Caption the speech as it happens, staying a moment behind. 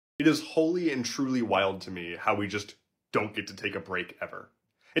It is wholly and truly wild to me how we just don't get to take a break ever.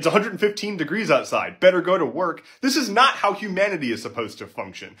 It's 115 degrees outside. Better go to work. This is not how humanity is supposed to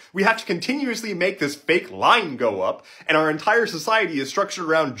function. We have to continuously make this fake line go up, and our entire society is structured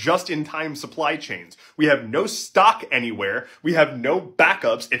around just-in-time supply chains. We have no stock anywhere. We have no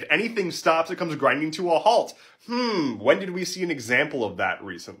backups. If anything stops, it comes grinding to a halt. When did we see an example of that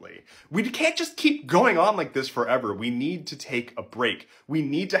recently? We can't just keep going on like this forever. We need to take a break. We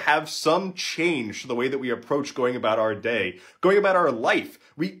need to have some change to the way that we approach going about our day, going about our life.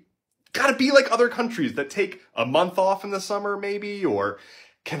 We gotta be like other countries that take a month off in the summer maybe, or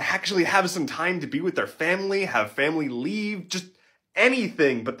can actually have some time to be with their family, have family leave, just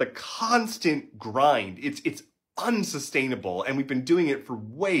anything but the constant grind. It's unsustainable, and we've been doing it for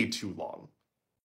way too long.